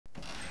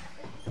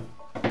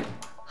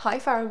Hi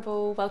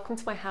Farrow, welcome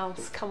to my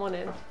house, come on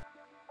in.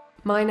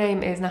 My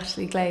name is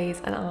Natalie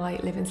Glaze and I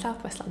live in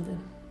southwest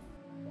London.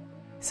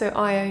 So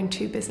I own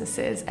two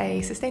businesses,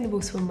 a sustainable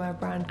swimwear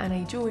brand and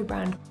a jewellery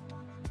brand.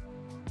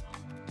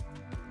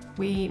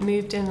 We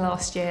moved in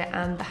last year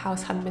and the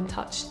house hadn't been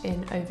touched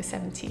in over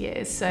 70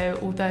 years. So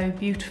although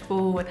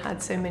beautiful and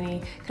had so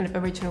many kind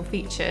of original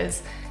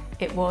features,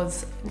 it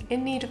was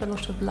in need of a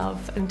lot of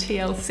love and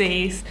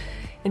TLCs.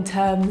 In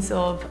terms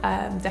of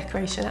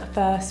decoration, at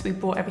first we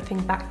brought everything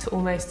back to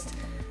almost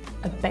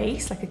a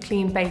base, like a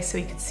clean base, so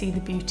you could see the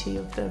beauty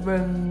of the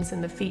rooms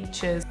and the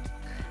features.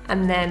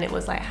 And then it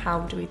was like, how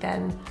do we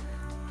then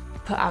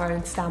put our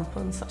own stamp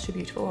on such a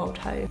beautiful old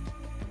home?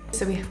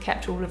 So we have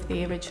kept all of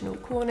the original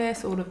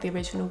cornice, all of the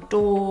original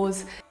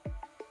doors.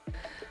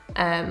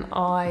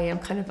 I am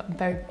kind of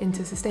very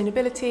into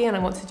sustainability and I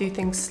want to do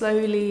things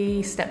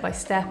slowly, step by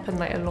step, and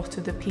like a lot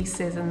of the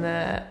pieces and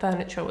the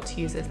furniture I want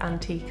to use is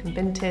antique and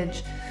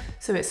vintage.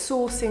 So it's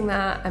sourcing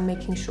that and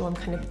making sure I'm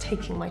kind of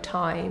taking my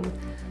time,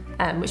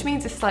 which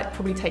means it's like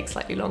probably takes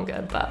slightly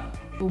longer, but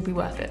will be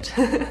worth it.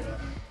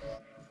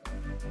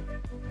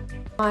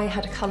 I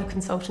had a colour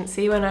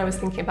consultancy when I was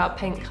thinking about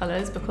paint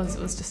colours because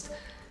it was just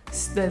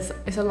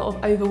it's a lot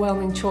of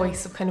overwhelming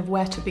choice of kind of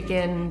where to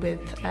begin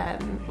with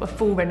a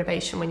full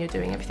renovation when you're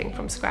doing everything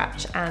from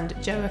scratch. And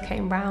Joa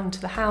came round to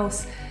the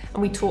house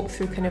and we talked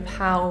through kind of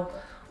how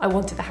I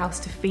wanted the house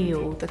to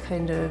feel, the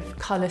kind of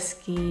colour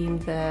scheme,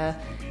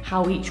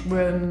 how each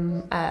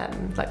room,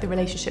 like the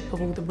relationship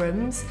of all the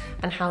rooms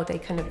and how they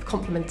kind of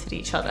complemented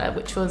each other,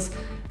 which was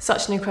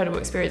such an incredible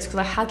experience because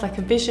I had like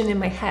a vision in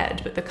my head,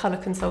 but the colour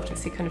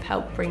consultancy kind of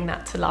helped bring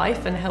that to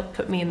life and helped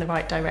put me in the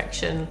right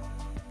direction.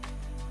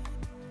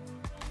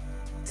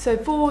 So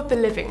for the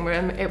living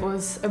room, it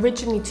was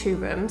originally two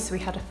rooms. So we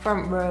had a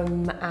front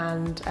room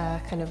and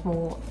a kind of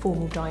more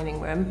formal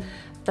dining room.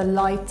 The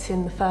light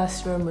in the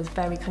first room was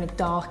very kind of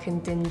dark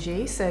and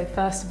dingy. So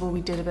first of all, we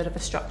did a bit of a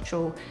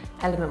structural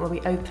element where we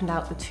opened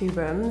out the two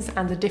rooms,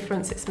 and the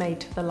difference it's made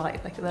to the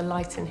light, like the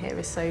light in here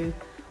is so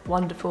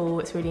wonderful,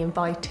 it's really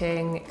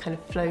inviting, it kind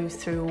of flows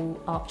through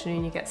all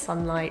afternoon, you get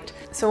sunlight.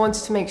 So I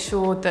wanted to make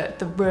sure that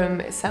the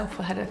room itself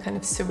had a kind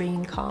of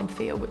serene, calm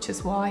feel, which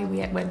is why we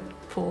went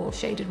for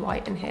shaded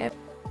white in here.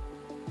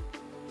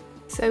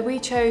 So we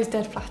chose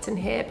dead flat in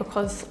here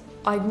because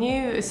I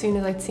knew as soon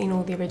as I'd seen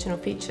all the original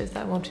features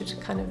that I wanted to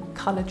kind of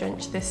colour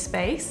drench this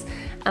space,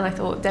 and I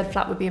thought dead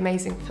flat would be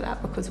amazing for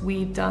that because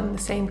we've done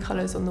the same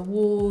colours on the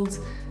walls,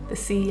 the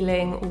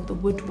ceiling, all the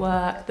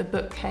woodwork, the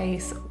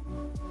bookcase.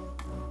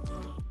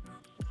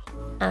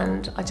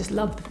 And I just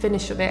love the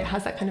finish of it. It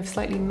has that kind of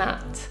slightly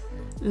matte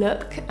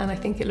look, and I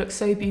think it looks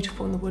so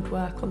beautiful on the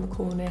woodwork, on the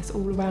cornice,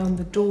 all around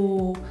the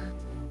door.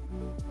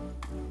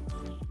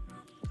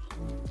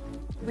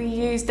 We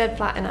used dead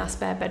flat in our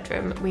spare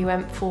bedroom. We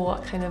went for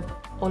kind of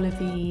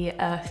olivey,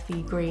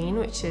 earthy green,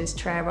 which is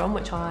Treron,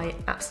 which I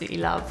absolutely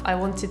love. I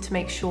wanted to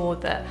make sure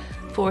that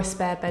for a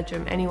spare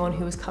bedroom, anyone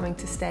who was coming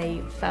to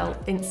stay felt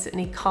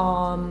instantly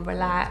calm,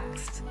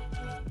 relaxed.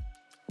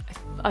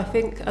 I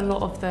think a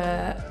lot of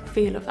the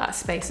feel of that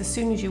space, as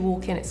soon as you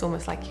walk in, it's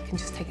almost like you can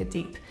just take a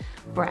deep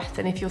breath.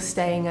 And if you're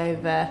staying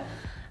over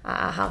at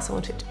our house, I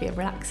want it to be a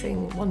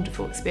relaxing,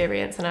 wonderful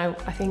experience. And I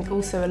think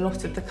also a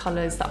lot of the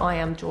colours that I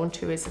am drawn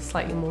to is a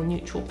slightly more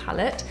neutral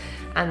palette,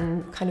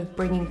 and kind of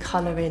bringing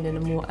colour in a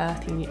more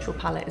earthy, neutral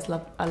palette is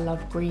I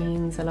love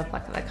greens, I love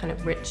like that kind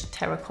of rich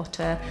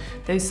terracotta,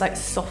 those like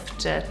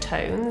softer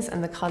tones,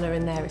 and the colour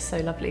in there is so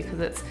lovely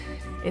because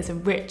it's a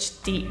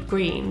rich, deep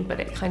green,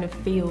 but it kind of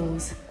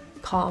feels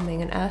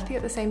calming and earthy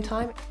at the same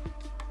time.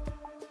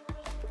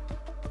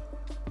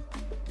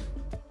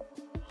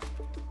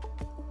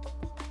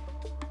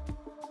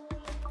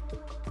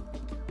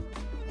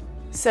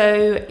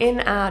 So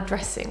in our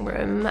dressing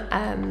room,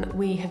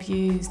 we have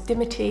used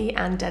Dimity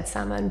and Dead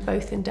Salmon,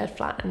 both in dead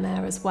flat in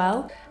there as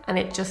well. And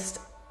it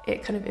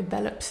kind of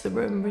envelops the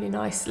room really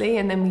nicely.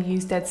 And then we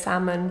use Dead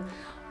Salmon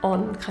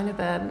on kind of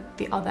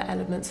the other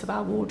elements of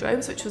our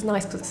wardrobes, which was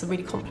nice because it's a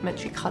really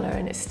complementary colour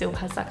and it still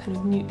has that kind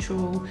of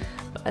neutral,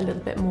 but a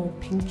little bit more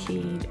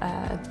pinky,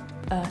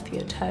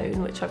 earthier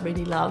tone, which I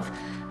really love.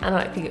 And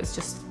I think it was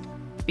just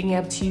being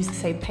able to use the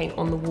same paint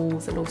on the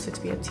walls and also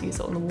to be able to use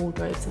it on the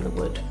wardrobes and the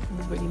wood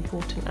was really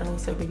important and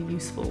also really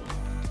useful.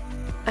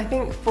 I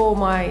think for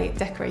my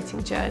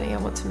decorating journey, I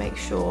want to make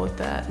sure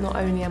that not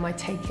only am I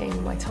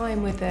taking my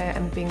time with it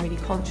and being really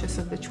conscious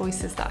of the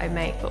choices that I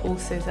make, but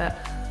also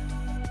that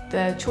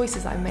the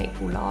choices I make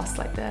will last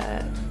like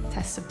the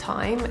test of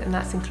time, and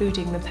that's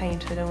including the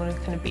paint. I don't want to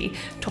kind of be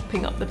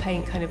topping up the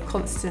paint kind of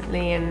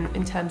constantly, and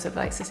in terms of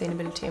like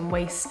sustainability and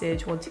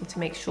wastage, wanting to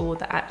make sure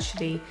that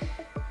actually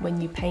when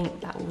you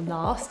paint that will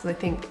last. And I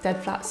think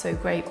dead flat's so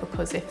great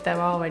because if there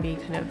are any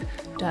kind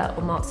of dirt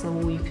or marks on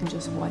the wall, you can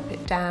just wipe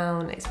it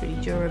down. It's really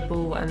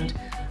durable, and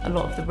a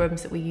lot of the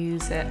rooms that we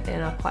use it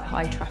in are quite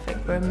high traffic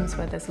rooms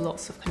where there's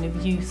lots of kind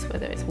of use,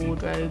 whether it's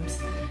wardrobes,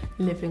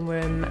 living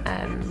room,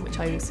 which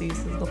I also use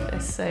as an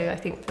office. So I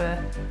think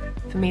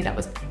for me that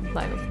was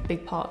like a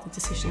big part of the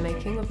decision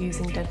making of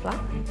using dead flat.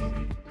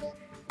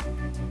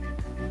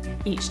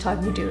 each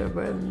time we do a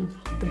room,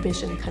 the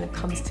vision kind of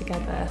comes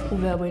together.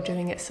 Although we're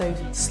doing it so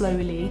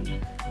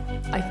slowly,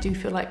 I do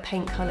feel like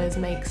paint colours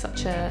make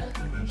such a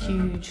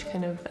huge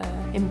kind of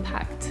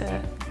impact.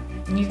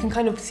 You can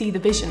kind of see the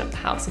vision of the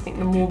house. I think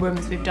the more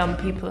rooms we've done,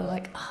 people are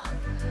like, oh,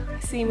 I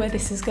see where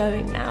this is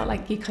going now.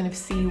 Like you kind of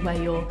see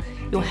where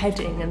you're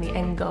heading and the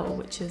end goal,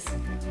 which is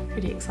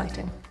really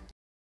exciting.